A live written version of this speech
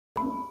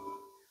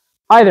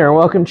Hi there, and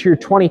welcome to your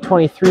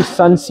 2023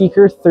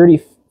 Sunseeker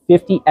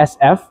 3050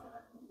 SF.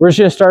 We're just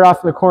going to start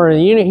off in the corner of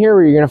the unit here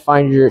where you're going to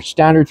find your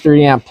standard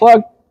 30 amp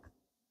plug.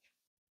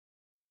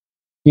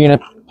 You're going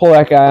to pull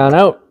that guy on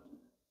out.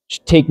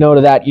 Just take note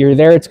of that ear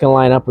there. It's going to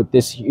line up with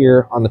this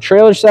ear on the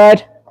trailer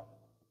side.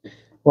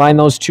 Line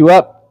those two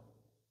up.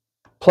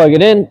 Plug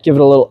it in, give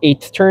it a little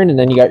 1/8 turn, and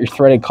then you got your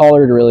threaded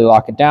collar to really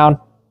lock it down.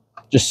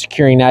 Just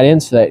securing that in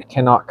so that it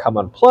cannot come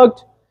unplugged.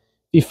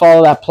 If you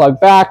follow that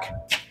plug back,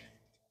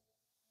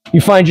 you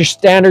find your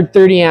standard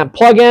 30 amp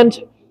plug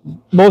end.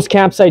 Most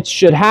campsites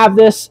should have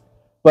this,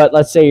 but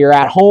let's say you're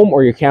at home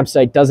or your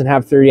campsite doesn't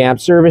have 30 amp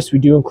service. We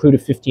do include a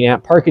 15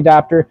 amp park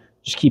adapter.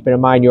 Just keeping in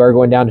mind you are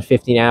going down to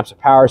 15 amps of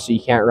power, so you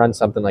can't run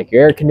something like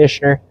your air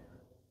conditioner.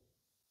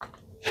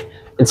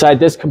 Inside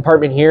this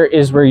compartment here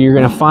is where you're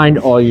going to find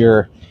all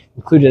your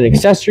included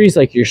accessories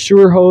like your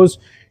sewer hose,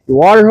 your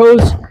water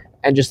hose,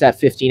 and just that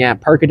 15 amp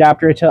park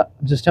adapter I'm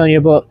just telling you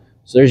about.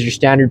 So there's your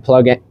standard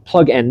plug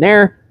end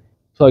there.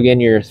 Plug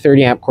in your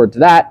 30 amp cord to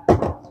that.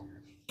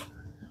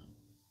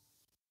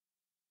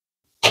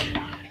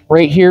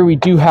 Right here we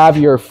do have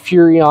your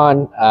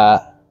Furrion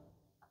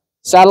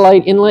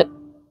satellite inlet.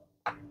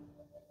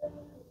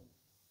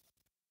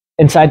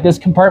 Inside this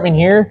compartment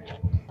here,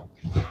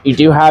 you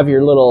do have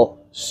your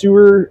little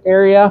sewer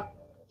area.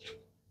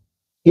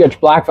 You got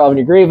your black valve and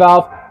your gray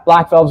valve.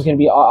 Black valve is going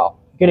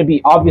to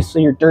be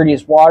obviously your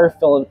dirtiest water,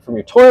 filling from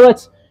your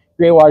toilets.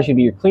 Gray water is going to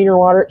be your cleaner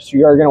water, so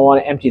you are going to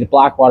want to empty the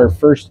black water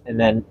first and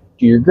then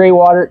do your gray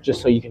water, just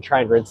so you can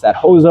try and rinse that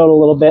hose out a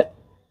little bit.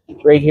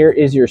 Right here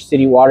is your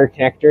city water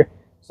connector.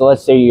 So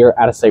let's say you're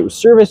at a site with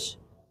service.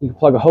 You can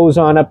plug a hose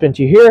on up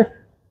into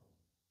here.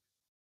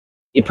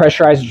 It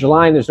pressurizes your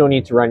line. There's no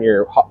need to run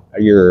your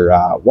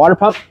water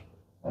pump.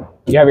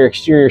 You have your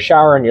exterior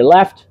shower on your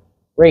left.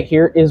 Right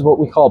here is what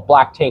we call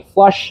black tank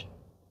flush.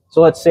 So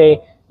let's say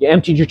you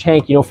emptied your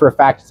tank. You know for a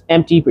fact it's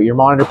empty, but your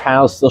monitor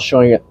panel is still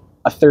showing it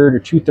 1/3 or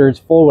 2/3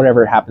 full,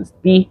 whatever it happens to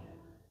be.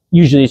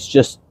 Usually it's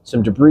just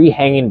some debris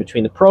hanging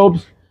between the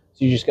probes.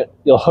 So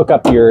you'll hook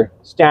up your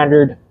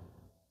standard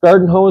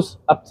garden hose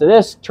up to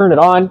this, turn it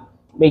on,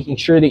 making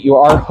sure that you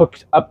are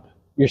hooked up,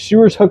 your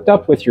sewer's hooked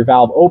up with your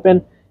valve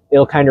open.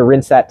 It'll kind of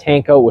rinse that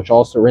tank out, which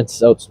also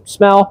rinses out some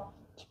smell.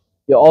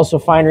 You'll also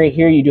find right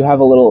here, you do have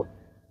a little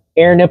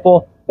air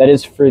nipple that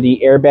is for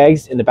the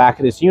airbags in the back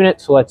of this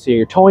unit. So let's say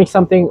you're towing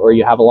something or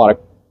you have a lot of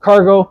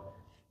cargo.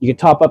 You can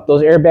top up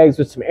those airbags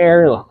with some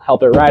air. It'll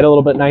help it ride a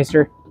little bit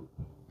nicer.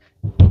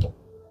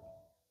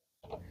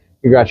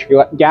 You got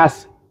your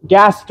gas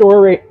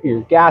store,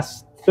 your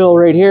gas fill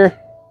right here.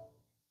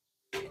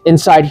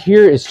 Inside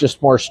here is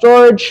just more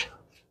storage.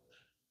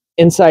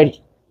 Inside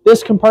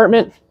this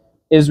compartment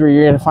is where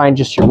you're going to find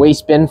just your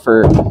waste bin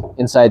for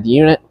inside the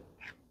unit.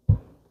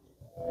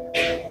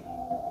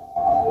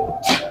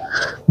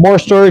 More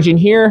storage in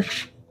here.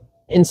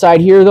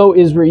 Inside here, though,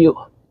 is where you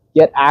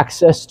get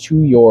access to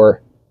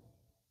your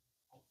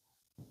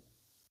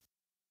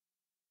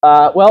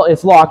well,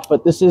 it's locked,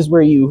 but this is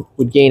where you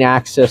would gain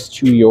access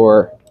to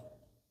your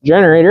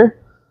generator.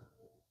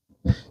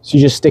 So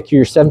you just stick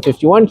your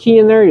 751 key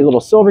in there, your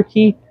little silver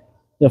key.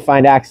 You'll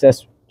find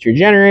access to your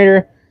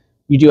generator.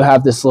 You do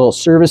have this little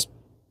service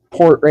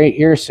port right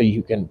here, so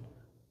you can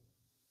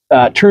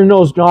turn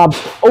those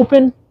knobs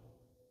open.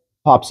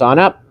 Pops on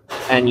up,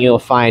 and you'll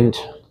find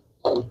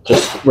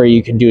just where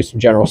you can do some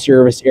general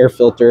service, air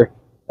filter,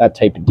 that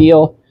type of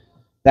deal.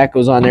 That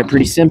goes on there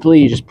pretty simply.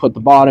 You just put the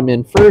bottom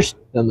in first,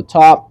 then the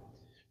top.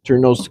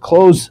 Turn those to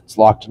close. It's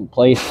locked in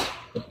place.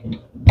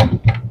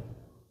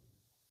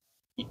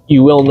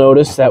 You will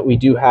notice that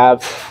you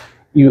have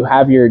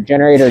your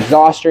generator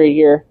exhaust right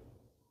here.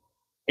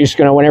 You're just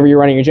gonna, whenever you're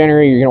running your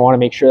generator, you're gonna want to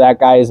make sure that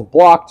guy isn't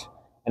blocked,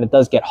 and it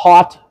does get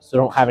hot, so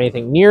don't have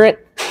anything near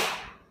it.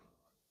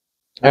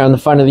 And on the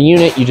front of the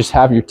unit, you just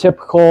have your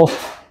typical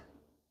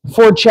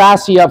Ford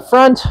chassis up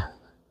front.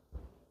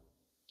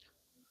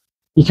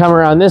 You come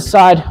around this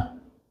side.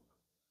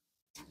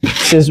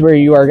 This is where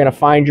you are going to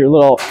find your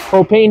little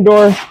propane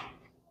door.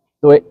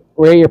 The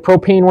way your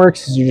propane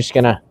works is you're just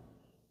going to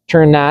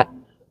turn that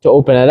to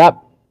open it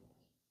up.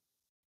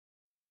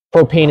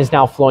 Propane is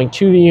now flowing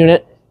to the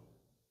unit.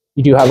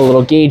 You do have a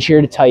little gauge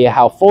here to tell you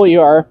how full you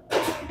are.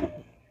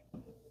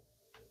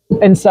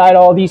 Inside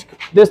all these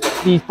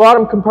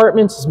bottom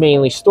compartments is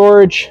mainly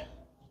storage.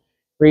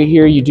 Right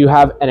here you do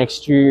have an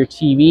exterior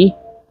TV.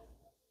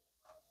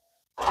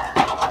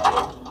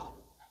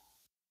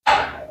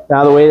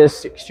 Now the way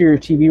this exterior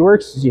TV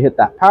works is you hit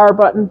that power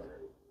button.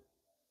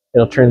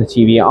 It'll turn the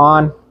TV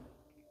on.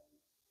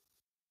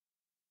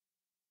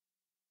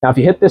 Now if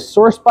you hit this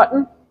source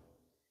button,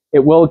 it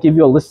will give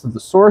you a list of the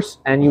source,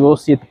 and you will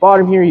see at the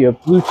bottom here you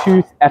have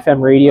Bluetooth, FM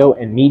radio,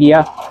 and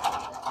media.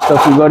 So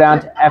if you go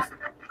down to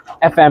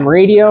FM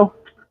radio,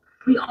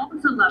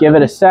 give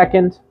it a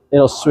second,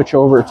 it'll switch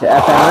over to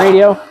FM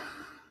radio.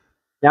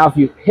 Now if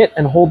you hit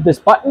and hold this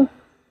button,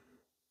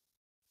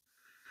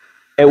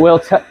 it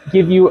will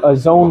give you a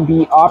Zone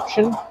B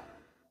option.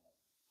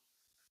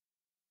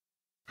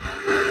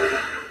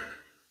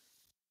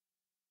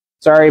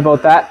 Sorry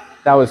about that.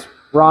 That was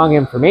wrong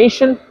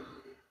information.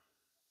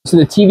 So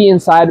the TV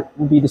inside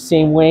will be the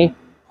same way,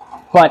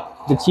 but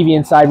the TV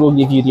inside will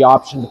give you the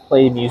option to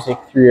play music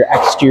through your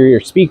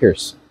exterior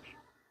speakers.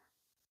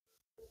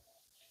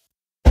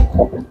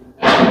 A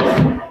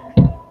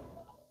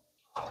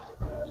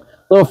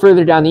little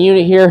further down the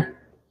unit here,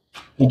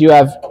 you do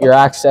have your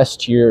access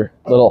to your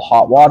little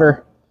hot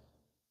water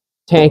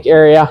tank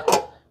area.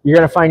 You're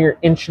going to find your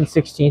 1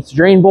 16"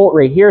 drain bolt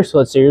right here. So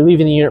let's say you're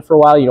leaving the unit for a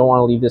while, you don't want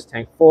to leave this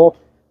tank full.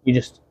 You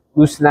just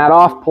loosen that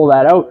off, pull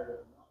that out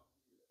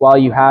while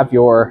you have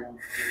your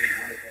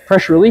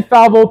pressure relief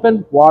valve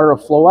open. Water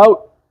will flow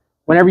out.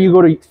 Whenever you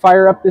go to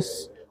fire up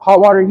this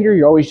hot water heater,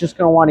 you're always just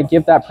going to want to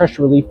give that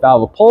pressure relief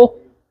valve a pull.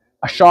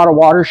 A shot of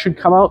water should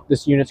come out.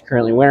 This unit's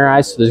currently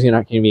winterized, so there's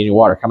not going to be any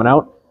water coming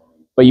out.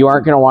 But you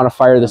aren't going to want to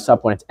fire this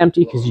up when it's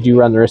empty because you do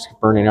run the risk of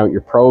burning out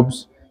your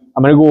probes.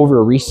 I'm going to go over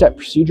a reset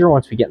procedure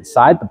once we get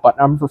inside. The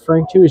button I'm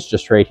referring to is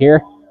just right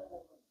here.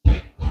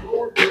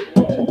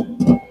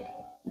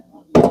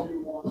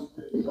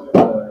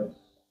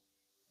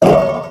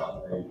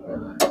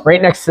 Right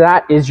next to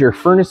that is your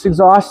furnace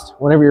exhaust.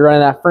 Whenever you're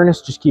running that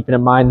furnace, just keep it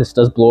in mind this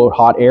does blow out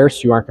hot air, so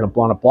you aren't going to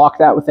want to block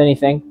that with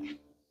anything.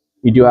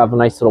 You do have a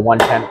nice little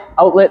 110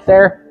 outlet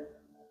there.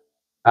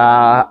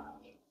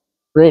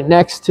 Right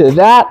next to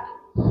that,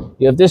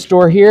 you have this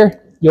door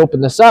here. You open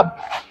this up.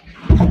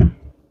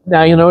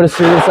 Now you'll notice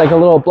there's like a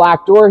little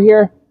black door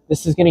here.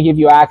 This is going to give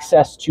you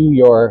access to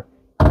your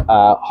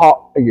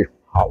hot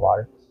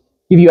water.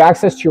 Give you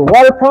access to your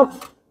water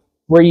pump,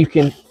 where you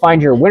can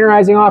find your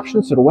winterizing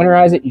option. So to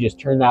winterize it, you just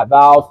turn that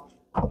valve.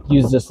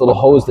 Use this little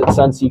hose that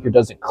Sunseeker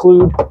does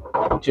include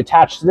to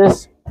attach to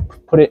this.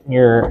 Put it in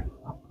your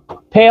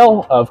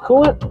pail of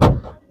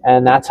coolant,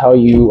 and that's how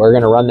you are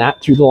going to run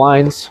that through the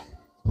lines.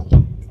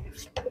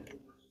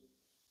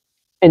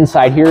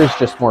 Inside here is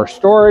just more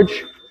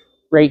storage.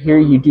 Right here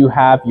you do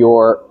have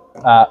your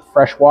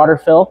fresh water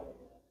fill.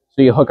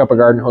 So you hook up a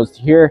garden hose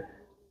to here.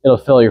 It'll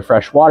fill your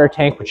fresh water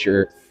tank, which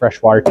your fresh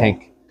water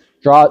tank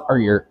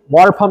your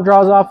water pump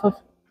draws off of.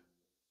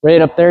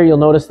 Right up there, you'll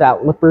notice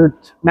that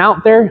Lippert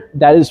mount there.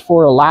 That is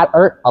for a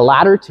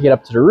ladder to get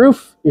up to the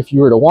roof if you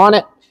were to want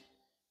it.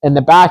 In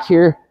the back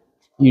here,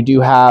 you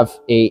do have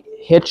a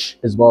hitch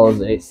as well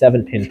as a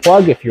 7-pin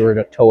plug if you were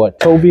to tow a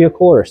tow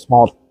vehicle or a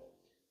small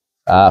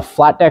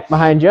flat deck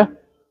behind you.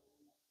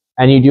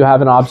 And you do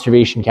have an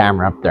observation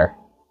camera up there.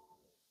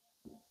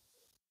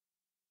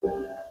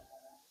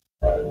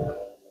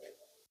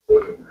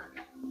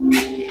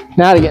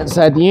 Now to get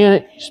inside the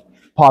unit, just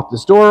pop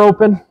this door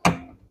open.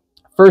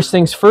 First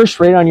things first,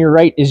 right on your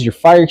right is your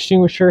fire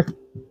extinguisher.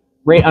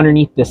 Right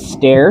underneath this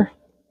stair,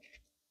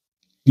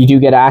 you do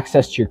get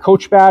access to your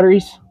coach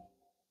batteries.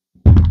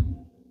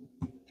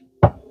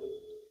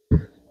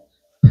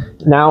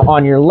 Now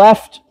on your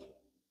left,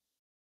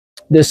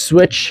 this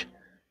switch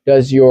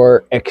does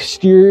your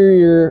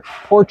exterior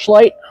porch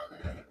light,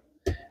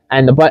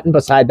 and the button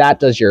beside that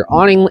does your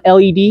awning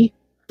LED.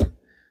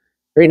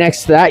 Right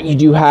next to that, you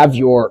do have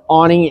your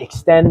awning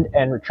extend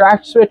and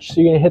retract switch.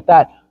 So you're going to hit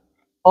that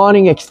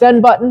awning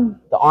extend button.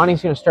 The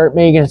awning's going to start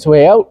making its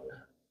way out.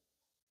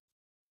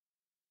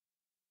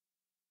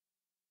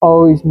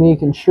 Always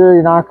making sure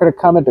you're not going to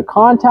come into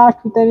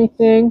contact with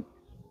anything.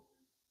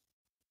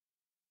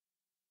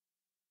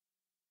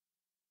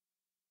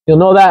 You'll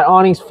know that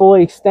awning's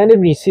fully extended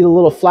when you see the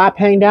little flap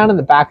hang down in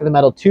the back of the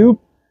metal tube.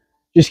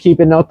 Just keep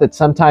a note that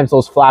sometimes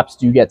those flaps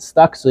do get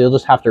stuck, so you'll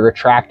just have to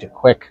retract it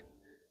quick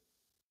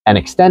and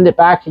extend it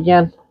back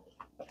again.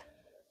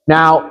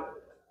 Now,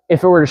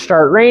 if it were to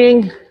start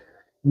raining,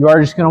 you are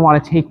just going to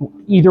want to take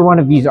either one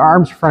of these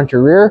arms, front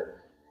or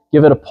rear,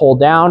 give it a pull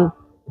down.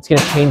 It's going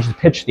to change the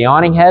pitch of the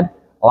awning head,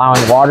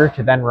 allowing water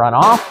to then run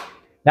off.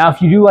 Now,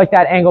 if you do like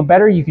that angle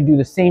better, you can do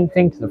the same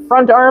thing to the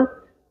front arm,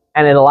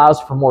 and it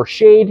allows for more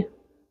shade.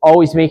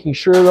 Always making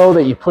sure, though,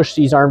 that you push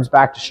these arms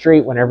back to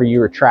straight whenever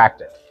you retract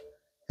it,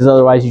 because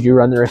otherwise you do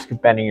run the risk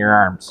of bending your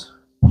arms.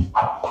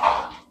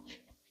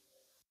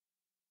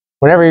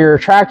 Whenever you're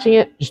retracting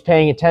it, just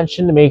paying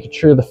attention to making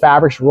sure the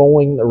fabric's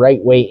rolling the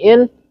right way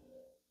in.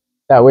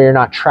 That way you're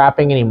not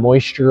trapping any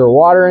moisture or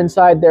water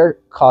inside there,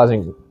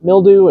 causing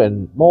mildew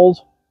and mold.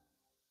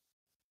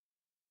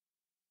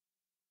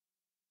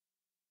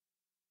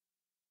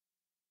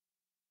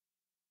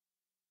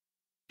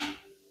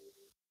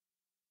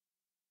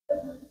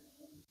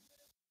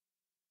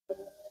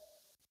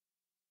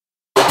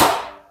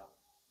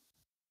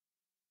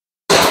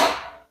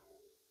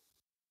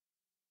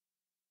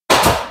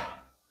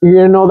 You're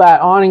going to know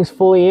that awning's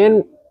fully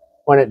in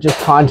when it just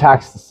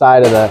contacts the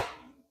side of the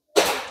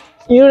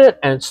unit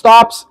and it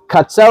stops,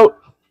 cuts out.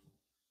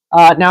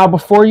 Now,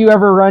 before you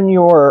ever run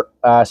your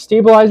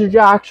stabilizer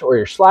jacks or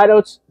your slide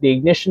outs, the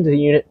ignition to the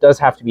unit does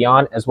have to be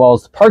on, as well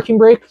as the parking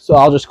brake. So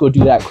I'll just go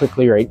do that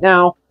quickly right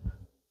now.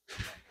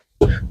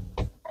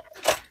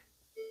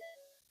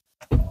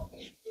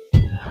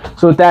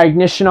 So with that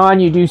ignition on,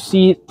 you do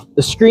see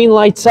the screen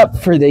lights up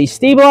for the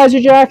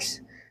stabilizer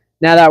jacks.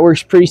 Now that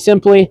works pretty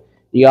simply.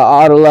 You got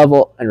auto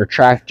level and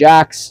retract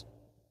jacks.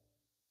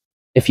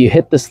 If you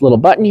hit this little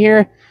button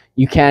here,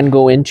 you can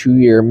go into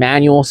your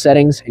manual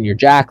settings and your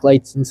jack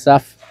lights and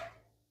stuff.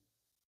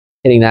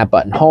 Hitting that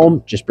button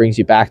home just brings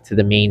you back to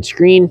the main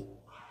screen.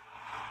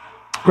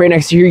 Right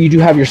next to here, you do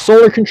have your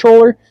solar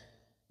controller.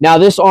 Now,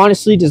 this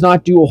honestly does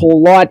not do a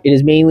whole lot. It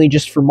is mainly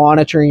just for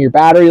monitoring your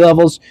battery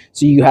levels.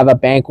 So you have a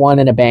bank 1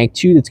 and a bank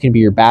 2. That's going to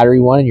be your battery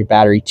 1 and your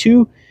battery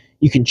 2.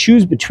 You can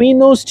choose between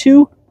those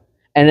two,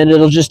 and then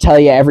it'll just tell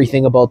you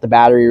everything about the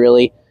battery,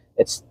 really.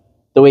 It's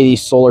the way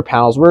these solar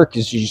panels work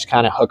is you just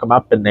kind of hook them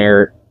up and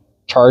they're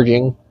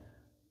charging.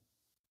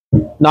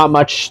 Not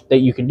much that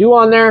you can do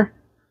on there.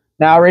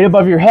 Now, right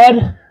above your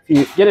head, if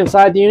you get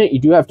inside the unit, you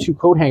do have 2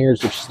 coat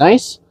hangers, which is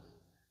nice.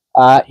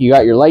 You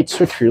got your light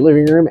switch for your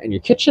living room and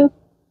your kitchen.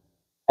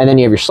 And then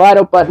you have your slide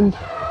out button.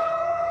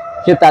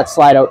 Hit that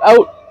slide out.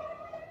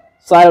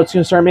 Slide out's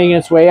going to start making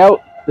its way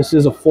out. This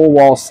is a full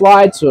wall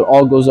slide, so it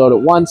all goes out at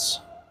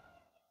once.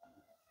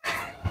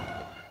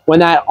 When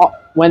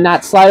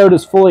that slide out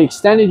is fully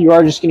extended, you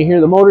are just going to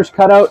hear the motors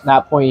cut out. At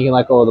that point, you can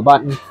let go of the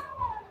button.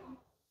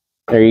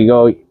 There you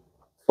go,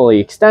 fully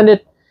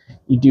extended.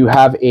 You do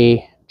have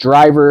a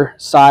driver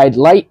side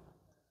light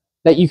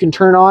that you can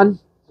turn on.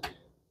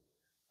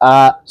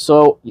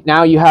 So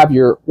now you have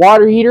your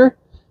water heater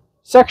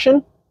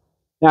section.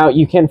 Now,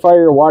 you can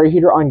fire your water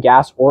heater on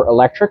gas or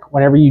electric.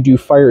 Whenever you do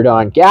fire it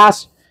on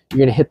gas, you're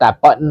going to hit that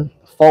button.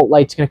 The fault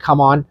light's going to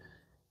come on.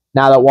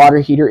 Now, that water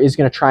heater is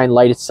going to try and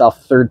light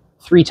itself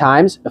 3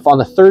 times. If on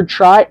the 3rd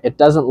try it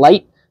doesn't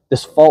light,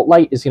 this fault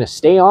light is going to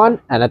stay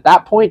on. And at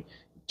that point,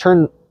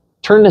 turn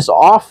this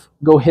off.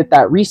 Go hit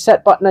that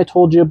reset button I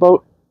told you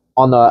about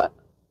on the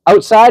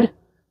outside.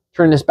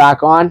 Turn this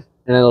back on,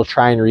 and it'll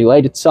try and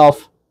relight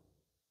itself.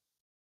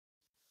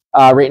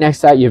 Right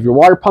next to that, you have your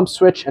water pump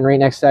switch, and right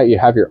next to that, you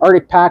have your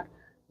Arctic pack.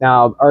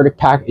 Now, Arctic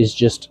pack is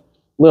just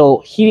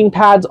little heating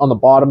pads on the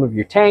bottom of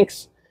your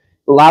tanks.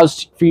 It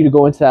allows for you to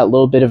go into that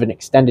little bit of an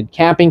extended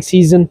camping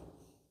season.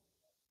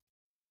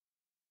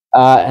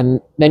 And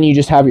then you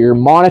just have your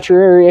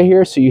monitor area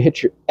here. So you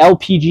hit your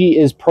LPG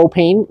is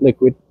propane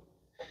liquid.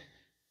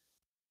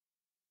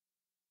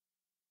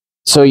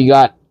 So you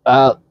got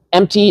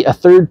empty,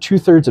 1/3,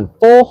 2/3, and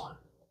full.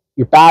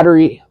 Your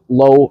battery,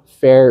 low,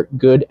 fair,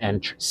 good,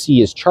 and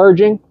C is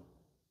charging.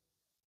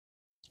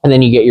 And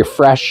then you get your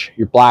fresh,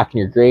 your black, and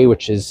your gray,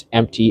 which is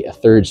empty,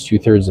 1/3,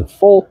 2/3, and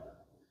full.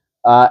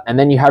 And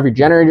then you have your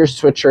generator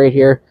switch right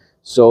here.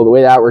 So the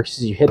way that works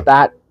is you hit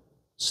that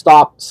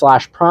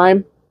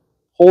stop/prime,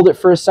 hold it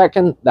for a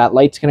second. That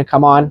light's going to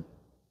come on.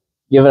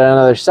 Give it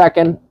another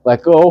second,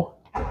 let go,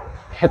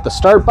 hit the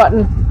start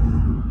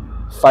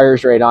button,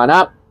 fires right on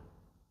up,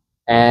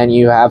 and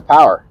you have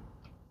power.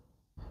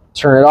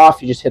 Turn it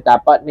off, you just hit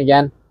that button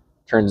again,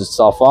 turns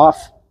itself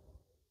off.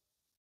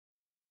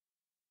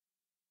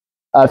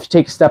 If you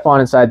take a step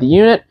on inside the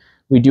unit,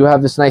 we do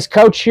have this nice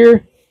couch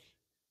here,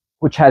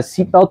 which has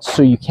seat belts,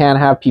 so you can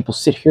have people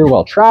sit here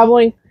while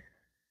traveling.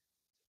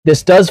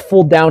 This does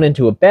fold down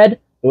into a bed.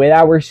 The way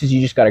that works is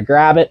you just got to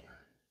grab it,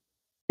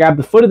 grab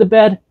the foot of the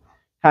bed,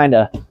 kind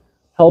of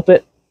help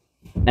it,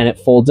 and it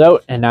folds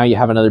out, and now you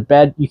have another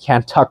bed. You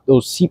can tuck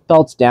those seat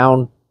belts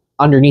down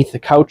underneath the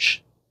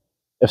couch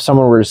if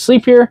someone were to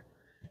sleep here.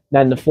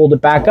 Then to fold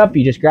it back up,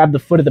 you just grab the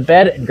foot of the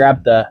bed and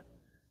grab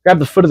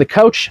the foot of the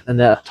couch and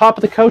the top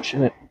of the couch,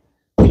 and it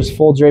just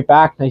folds right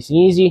back, nice and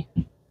easy.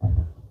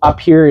 Up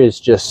here is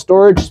just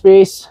storage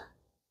space,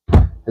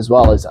 as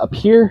well as up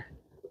here.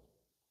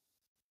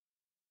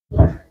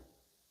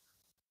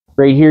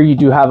 Right here, you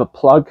do have a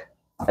plug,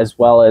 as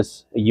well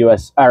as a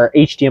US or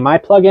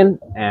HDMI plug-in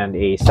and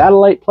a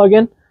satellite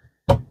plug-in.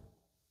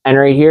 And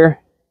right here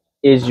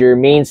is your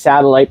main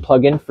satellite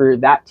plug-in for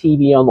that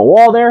TV on the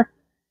wall there.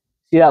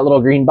 See that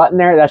little green button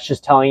there? That's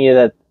just telling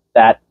you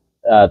that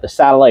the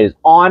satellite is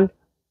on.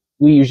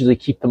 We usually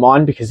keep them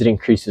on because it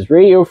increases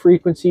radio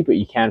frequency, but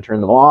you can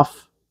turn them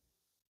off.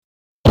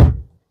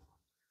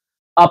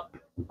 Up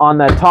on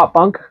the top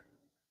bunk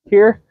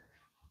here,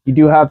 you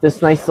do have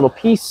this nice little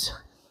piece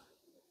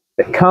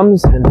that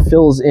comes and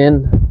fills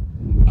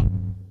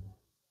in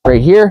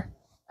right here.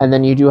 And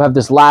then you do have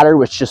this ladder,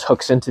 which just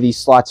hooks into these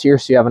slots here,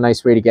 so you have a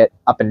nice way to get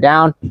up and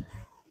down.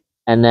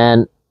 And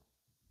then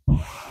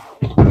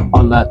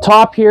on the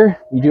top here,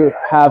 you do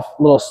have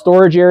a little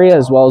storage area,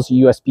 as well as a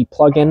USB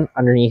plug-in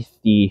underneath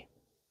the,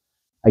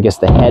 I guess,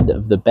 the head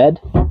of the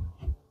bed.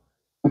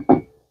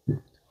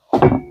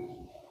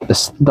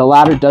 The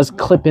ladder does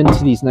clip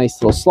into these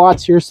nice little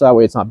slots here, so that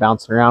way it's not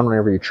bouncing around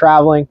whenever you're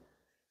traveling.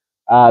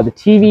 The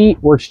TV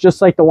works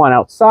just like the one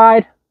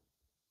outside.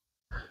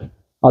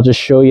 I'll just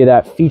show you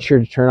that feature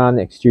to turn on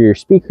the exterior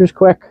speakers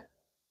quick.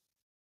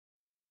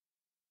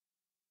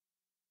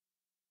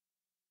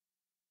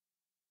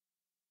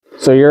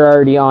 So you're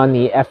already on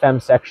the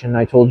FM section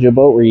I told you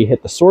about, where you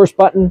hit the source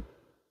button.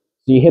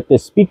 So you hit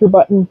this speaker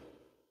button,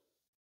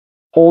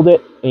 hold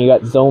it, and you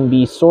got Zone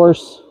B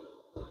source.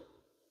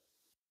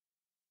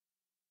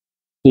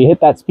 So you hit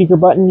that speaker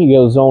button, you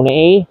go Zone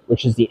A,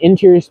 which is the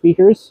interior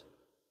speakers.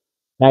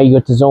 Now you go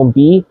to Zone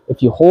B.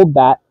 If you hold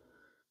that,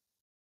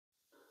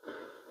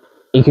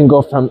 you can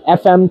go from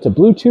FM to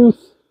Bluetooth.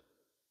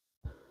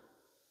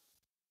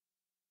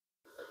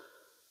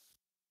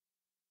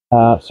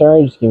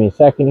 Sorry, just give me a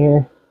second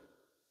here.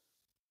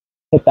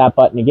 hit that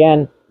button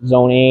again,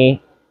 zone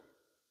A.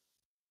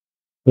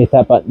 Hit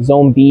that button,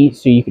 zone B,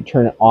 so you can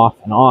turn it off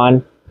and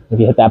on. If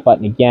you hit that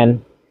button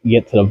again, you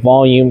get to the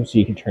volume, so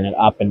you can turn it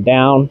up and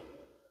down.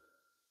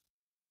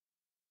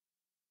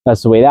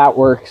 That's the way that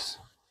works.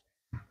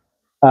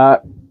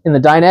 In the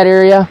dinette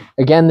area,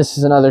 again, this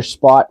is another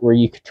spot where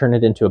you could turn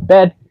it into a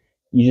bed.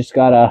 You just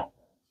gotta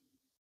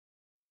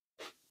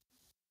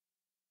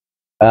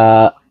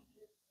I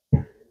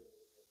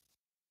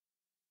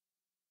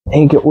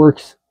think it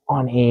works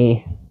on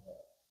a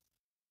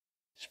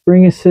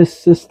spring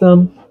assist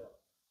system.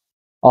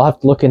 I'll have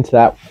to look into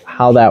that,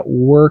 how that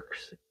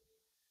works,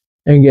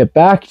 and get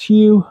back to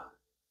you.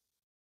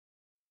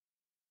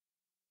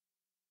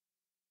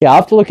 Yeah, I'll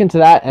have to look into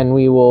that, and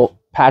we will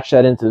patch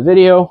that into the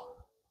video.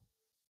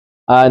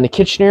 In the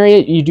kitchen area,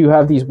 you do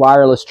have these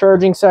wireless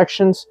charging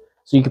sections,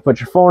 so you can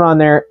put your phone on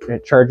there, and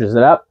it charges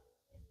it up.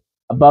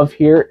 Above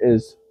here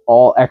is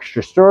all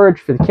extra storage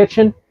for the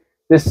kitchen.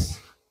 This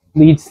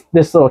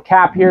little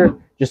cap here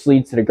just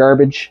leads to the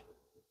garbage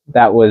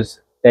that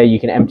you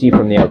can empty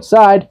from the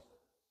outside.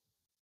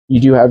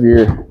 You do have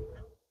your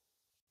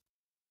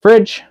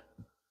fridge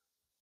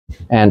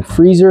and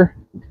freezer.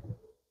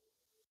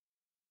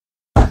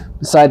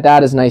 Beside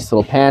that is a nice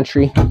little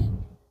pantry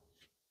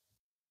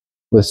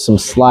with some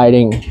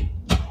sliding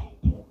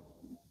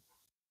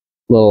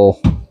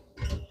little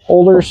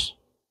holders.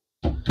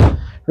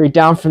 Right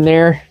down from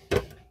there,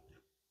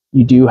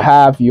 you do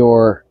have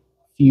your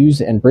fuse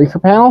and breaker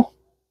panel.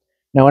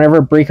 Now, whenever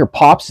a breaker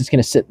pops, it's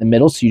going to sit in the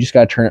middle, so you just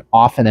got to turn it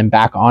off and then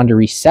back on to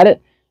reset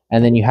it.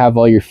 And then you have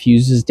all your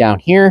fuses down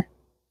here.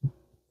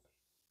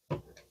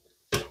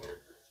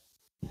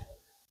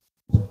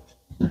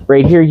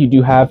 Right here, you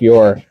do have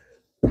your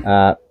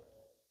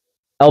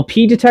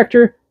LP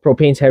detector.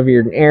 Propane's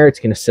heavier than air. It's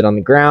going to sit on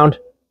the ground.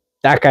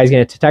 That guy's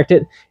going to detect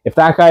it. If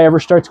that guy ever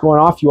starts going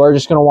off, you are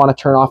just going to want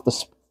to turn off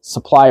the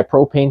supply of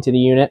propane to the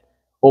unit,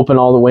 open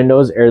all the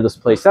windows, air this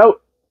place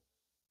out.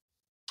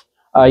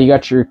 You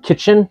got your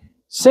kitchen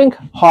sink,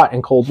 hot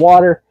and cold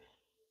water.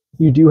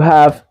 You do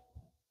have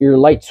your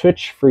light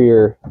switch for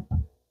your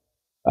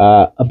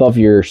above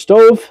your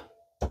stove,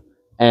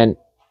 and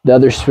the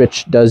other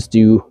switch does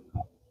do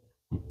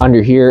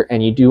under here,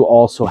 and you do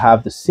also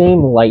have the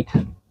same light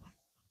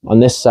on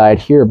this side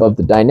here above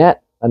the dinette,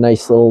 a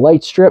nice little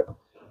light strip,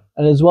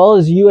 and as well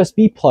as a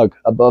USB plug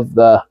above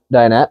the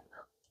dinette.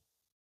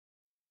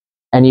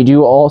 And you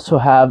do also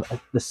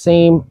have the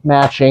same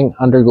matching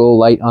underglow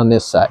light on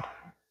this side.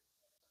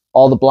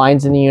 All the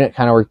blinds in the unit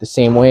kind of work the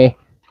same way.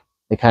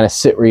 They kind of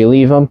sit where you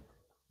leave them,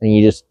 and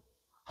you just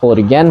pull it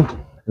again,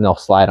 and they'll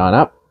slide on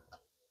up.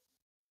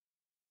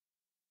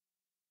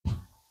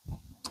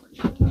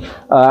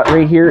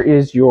 Right here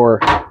is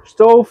your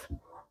stove.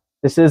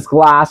 This is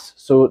glass,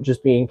 so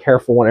just being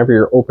careful whenever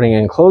you're opening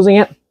and closing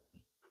it.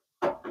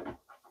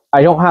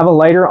 I don't have a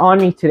lighter on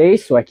me today,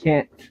 so I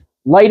can't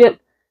light it,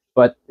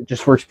 but it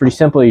just works pretty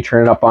simple. You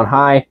turn it up on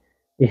high,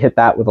 you hit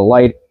that with a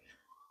lighter,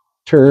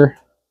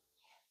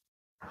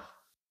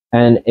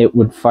 and it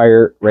would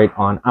fire right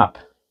on up.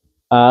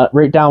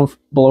 Right down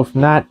below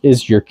from that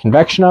is your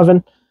convection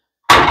oven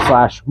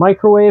 /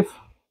 microwave.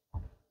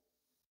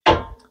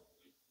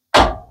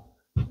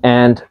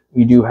 And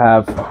you do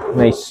have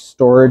nice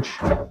storage.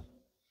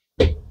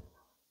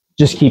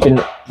 Just keeping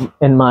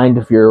in mind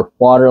of your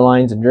water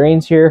lines and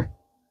drains here.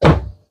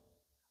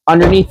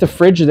 Underneath the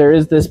fridge, there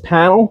is this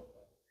panel.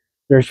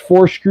 There's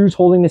 4 screws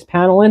holding this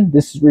panel in.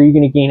 This is where you're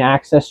going to gain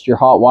access to your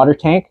hot water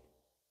tank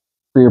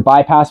for your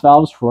bypass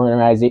valves for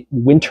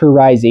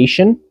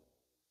winterization.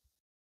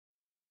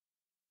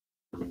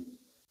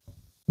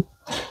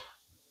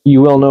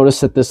 You will notice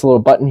that this little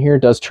button here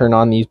does turn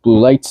on these blue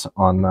lights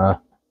on the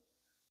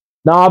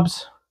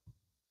knobs.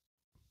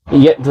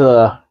 You get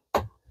to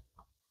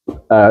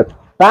the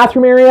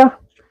bathroom area.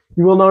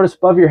 You will notice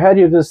above your head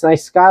you have this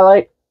nice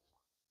skylight.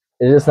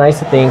 It is nice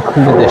that they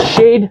included this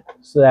shade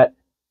so that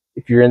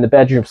if you're in the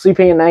bedroom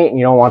sleeping at night and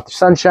you don't want the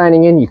sun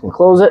shining in, you can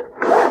close it.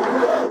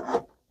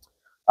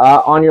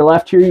 On your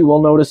left here, you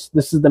will notice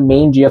this is the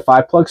main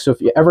GFI plug. So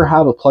if you ever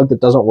have a plug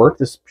that doesn't work,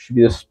 this should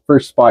be the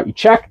first spot you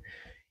check.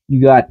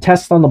 You got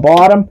test on the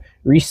bottom,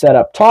 reset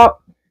up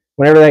top.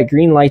 Whenever that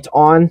green light's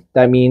on,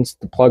 that means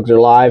the plugs are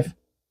live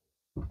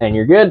and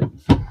you're good.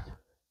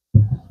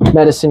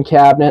 Medicine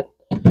cabinet,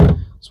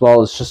 as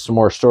well as just some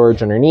more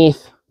storage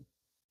underneath.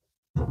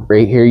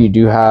 Right here, you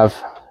do have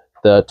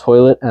the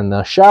toilet and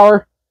the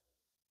shower.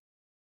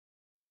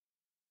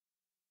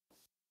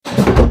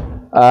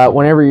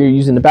 Whenever you're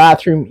using the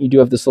bathroom, you do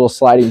have this little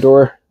sliding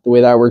door. The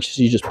way that works is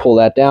you just pull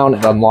that down,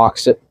 it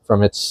unlocks it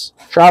from its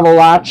travel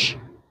latch.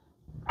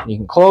 You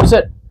can close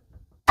it,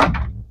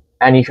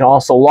 and you can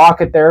also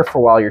lock it there for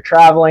while you're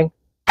traveling.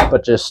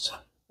 But just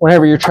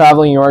whenever you're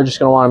traveling, you are just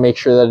going to want to make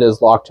sure that it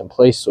is locked in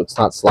place so it's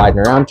not sliding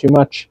around too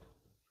much.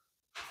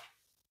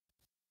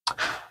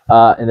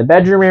 In the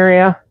bedroom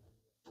area,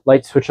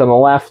 light switch on the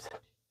left.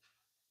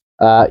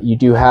 You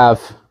do have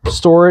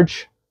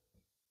storage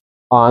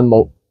on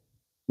the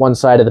one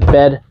side of the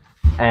bed,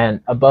 and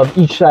above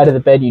each side of the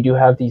bed you do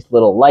have these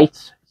little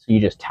lights, so you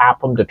just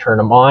tap them to turn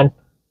them on.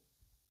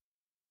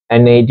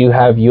 And they do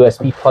have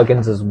USB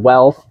plugins as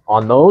well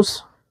on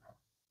those.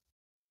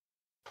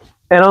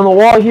 And on the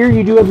wall here,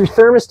 you do have your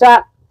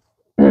thermostat.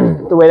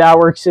 The way that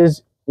works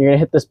is you're going to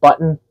hit this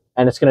button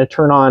and it's going to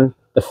turn on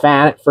the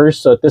fan at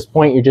first. So at this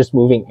point, you're just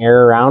moving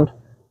air around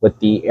with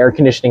the air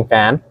conditioning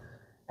fan.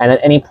 And at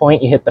any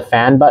point, you hit the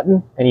fan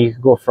button and you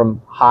can go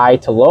from high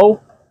to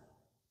low.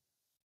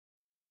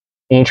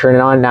 And you turn it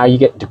on. Now you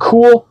get to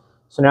cool.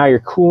 So now you're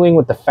cooling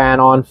with the fan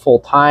on full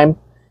time.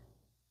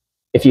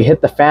 If you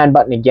hit the fan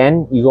button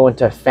again, you go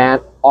into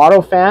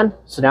auto fan.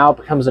 So now it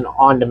becomes an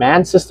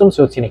on-demand system.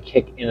 So it's going to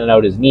kick in and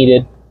out as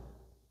needed.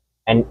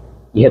 And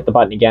you hit the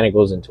button again, it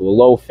goes into a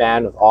low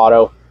fan with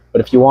auto. But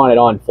if you want it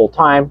on full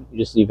time, you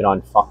just leave it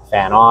on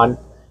fan on.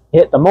 You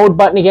hit the mode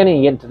button again and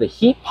you get into the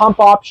heat pump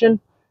option.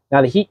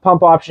 Now the heat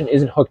pump option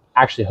isn't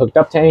actually hooked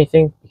up to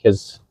anything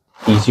because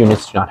these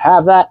units do not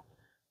have that.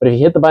 But if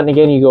you hit the button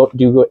again,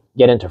 you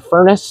get into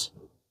furnace.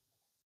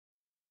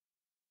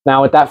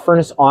 Now with that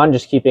furnace on,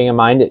 just keeping in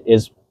mind it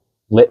is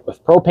lit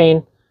with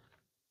propane.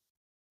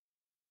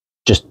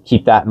 Just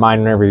keep that in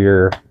mind whenever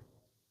you're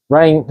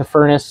running the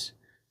furnace.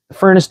 The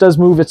furnace does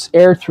move its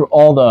air through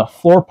all the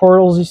floor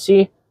portals you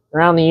see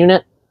around the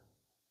unit.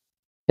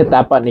 Hit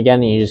that button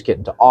again and you just get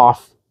into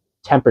off.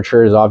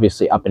 Temperature is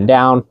obviously up and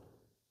down.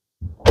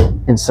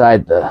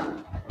 Inside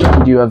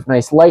you do have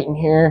nice light in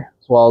here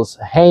as well as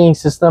a hanging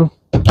system.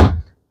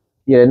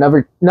 You get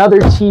another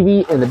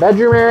TV in the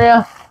bedroom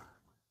area.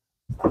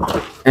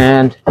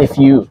 And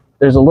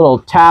there's a little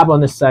tab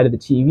on this side of the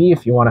TV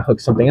if you want to hook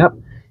something up.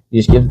 You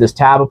just give this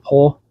tab a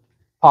pull.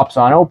 Pops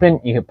on open.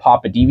 You can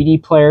pop a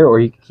DVD player or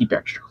you can keep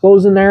extra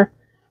clothes in there.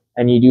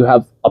 And you do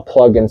have a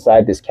plug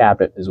inside this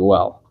cabinet as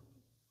well.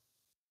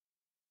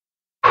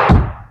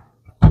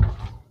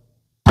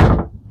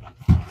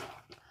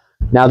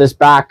 Now this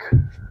back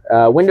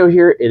window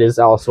here, it is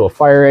also a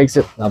fire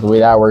exit. Now the way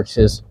that works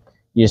is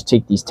you just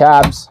take these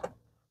tabs,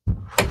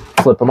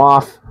 flip them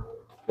off.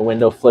 The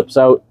window flips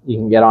out. You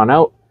can get on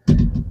out.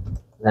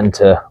 Then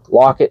to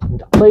lock it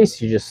into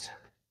place, you just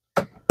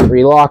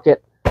relock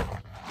it.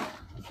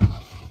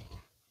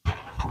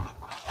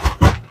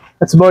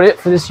 That's about it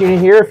for this unit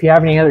here. If you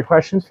have any other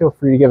questions, feel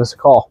free to give us a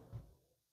call.